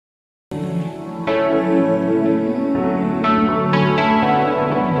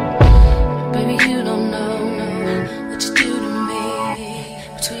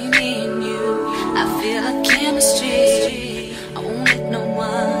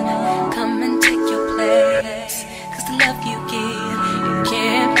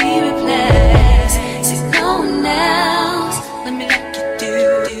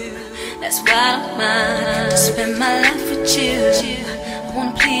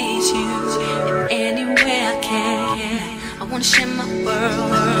please you in any way I can. I wanna share my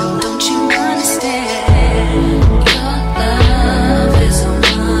world, don't you understand? Your love is a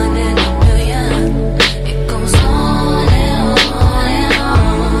one in a million. It goes on and on and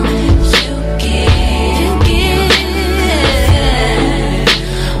on. You give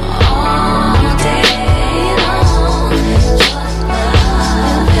all day long. Your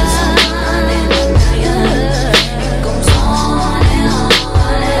love is a one in a million. It goes on and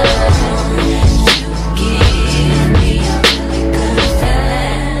on and on. You give me a really good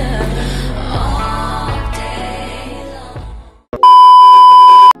feeling all day long.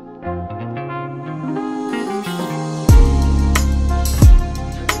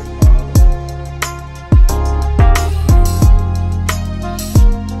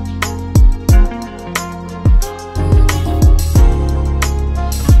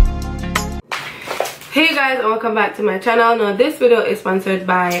 Hey guys, and welcome back to my channel. Now this video is sponsored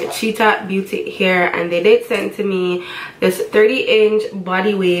by Cheetah Beauty Hair, and they did send to me this 30-inch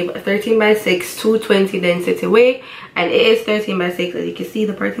body wave 13x6 220 density wig, and it is 13x6. As you can see,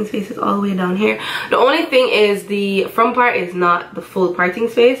 the parting space is all the way down here. The only thing is the front part is not the full parting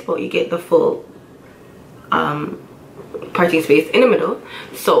space, but you get the full parting space in the middle.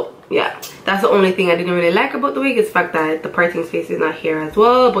 So yeah, that's the only thing I didn't really like about the wig, is the fact that the parting space is not here as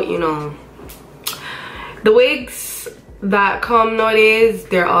well. But you know, the wigs that come nowadays,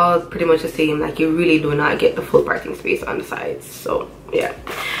 they're all pretty much the same. Like, you really do not get the full parting space on the sides. So yeah,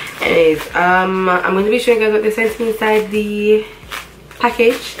 anyways, I'm going to be showing you guys what they sent me inside the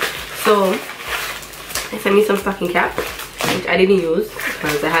package. So they sent me some stocking cap, which I didn't use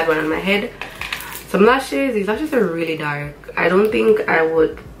because I had one on my head. Some lashes. These lashes are really dark. I don't think I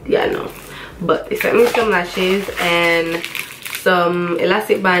would, yeah, no, but they sent me some lashes and some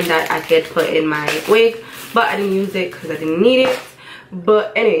elastic band that I could put in my wig, but I didn't use it because I didn't need it.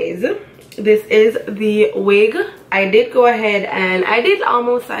 But anyways, this is the wig. I did go ahead and I did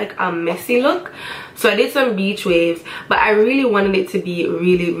almost like a messy look. So I did some beach waves, but I really wanted it to be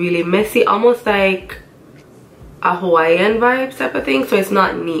really messy, almost like a Hawaiian vibe type of thing. So it's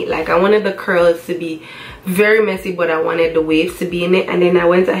not neat. Like, I wanted the curls to be very messy, but I wanted the waves to be in it. And then I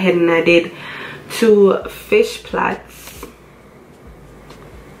went ahead and I did 2 fish plaits,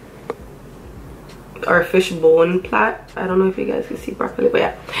 or fishbone plait. I don't know if you guys can see properly, but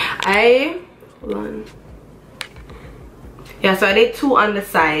yeah, hold on. Yeah, so I did 2 on the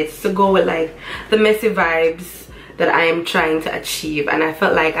sides to go with like the messy vibes that I am trying to achieve, and I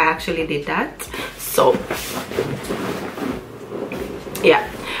felt like I actually did that. So yeah,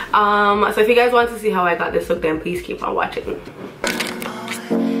 so if you guys want to see how I got this look, then please keep on watching.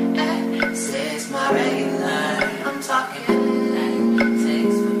 I'm talking.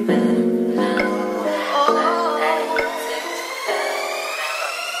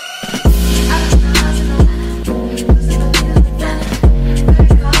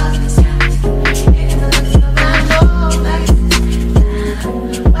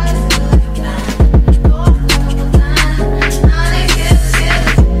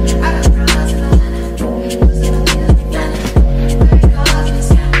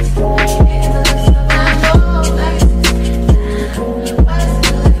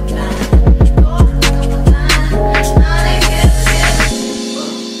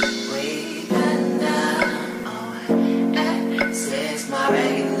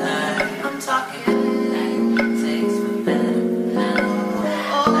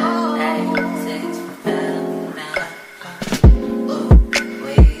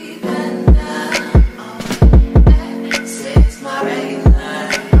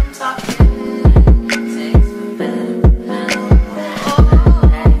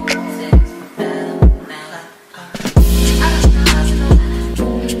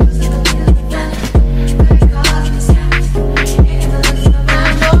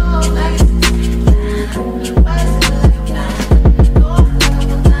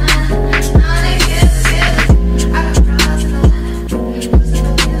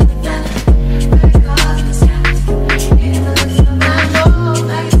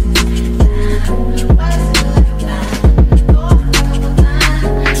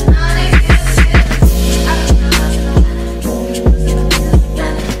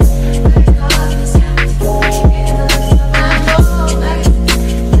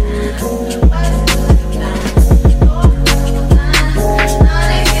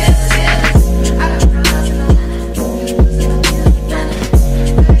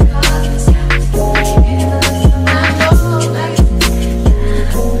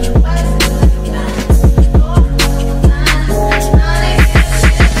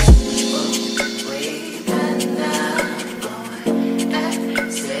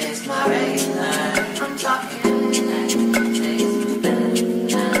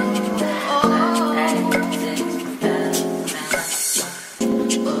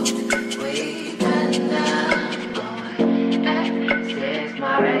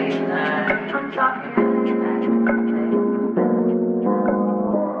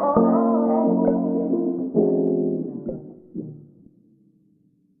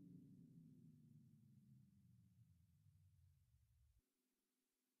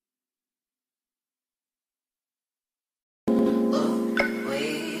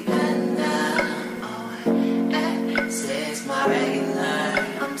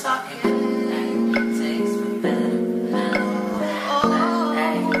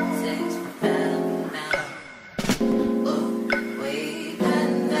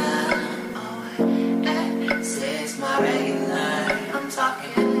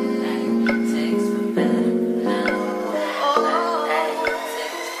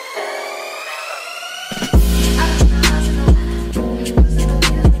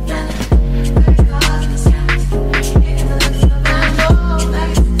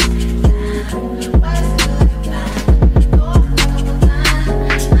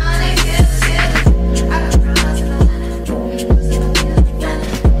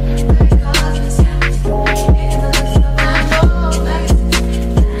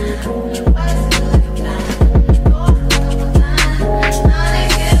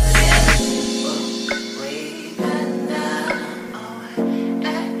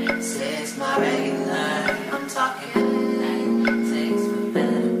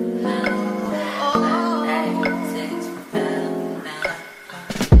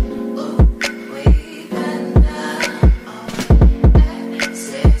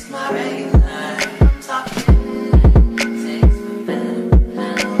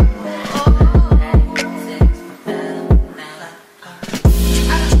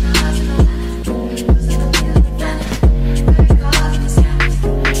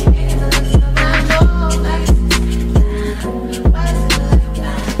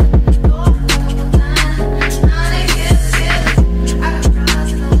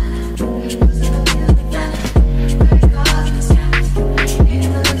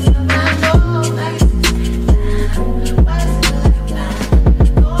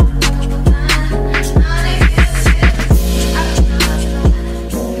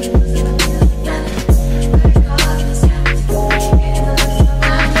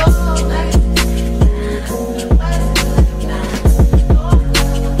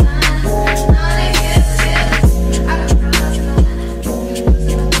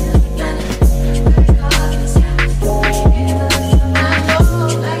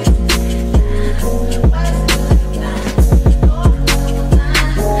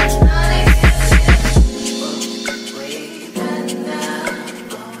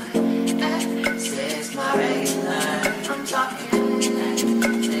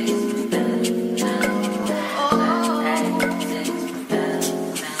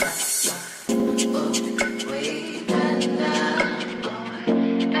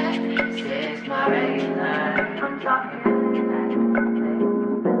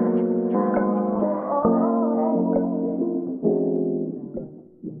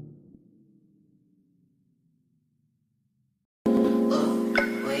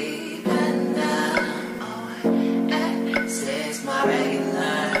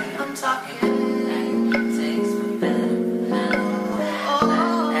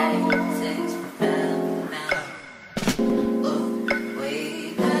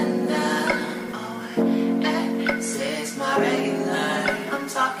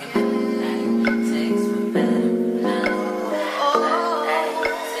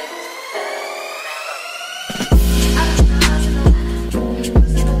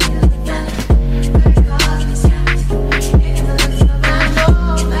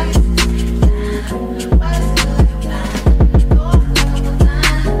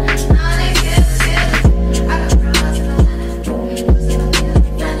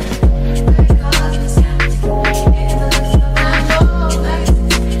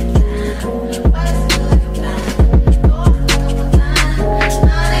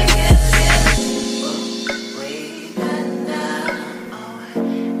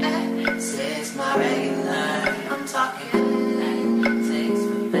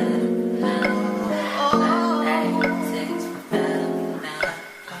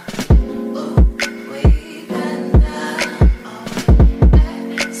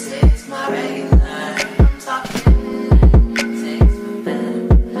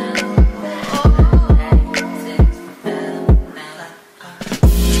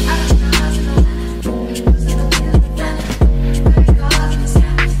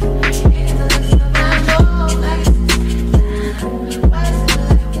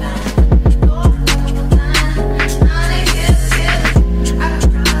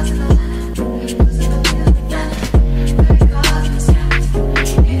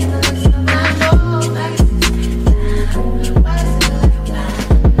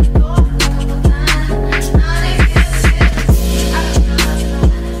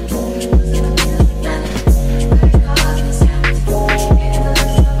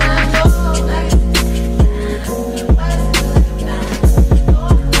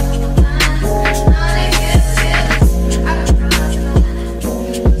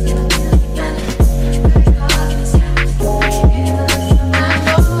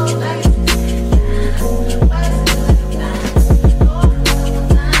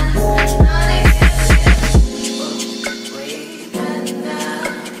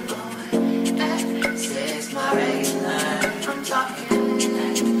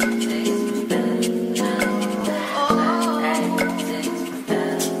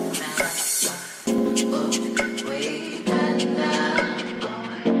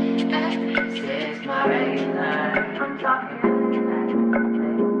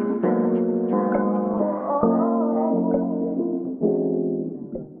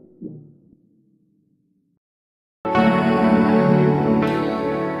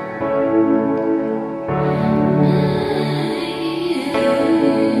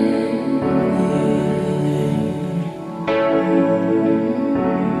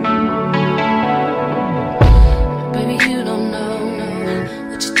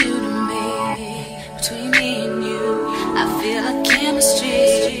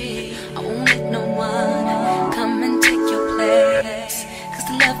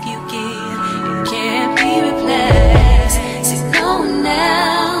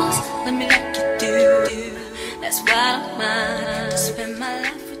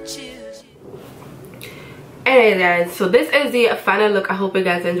 Anyway guys, so this is the final look. I hope you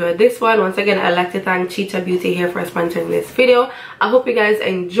guys enjoyed this one. Once again, I'd like to thank Cheetah Beauty here for sponsoring this video. I hope you guys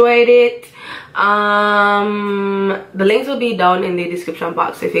enjoyed it. The links will be down in the description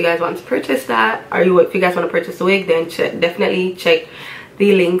box, so if you guys want to purchase that, or if you guys want to purchase the wig, then definitely check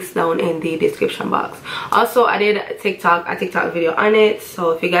the links down in the description box. Also, I did a TikTok video on it,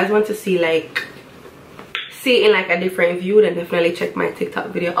 so if you guys want to see it in like a different view, then definitely check my TikTok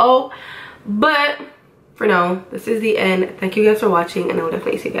video out. But for now, this is the end. Thank you guys for watching, and I'll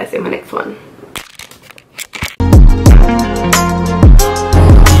definitely see you guys in my next one.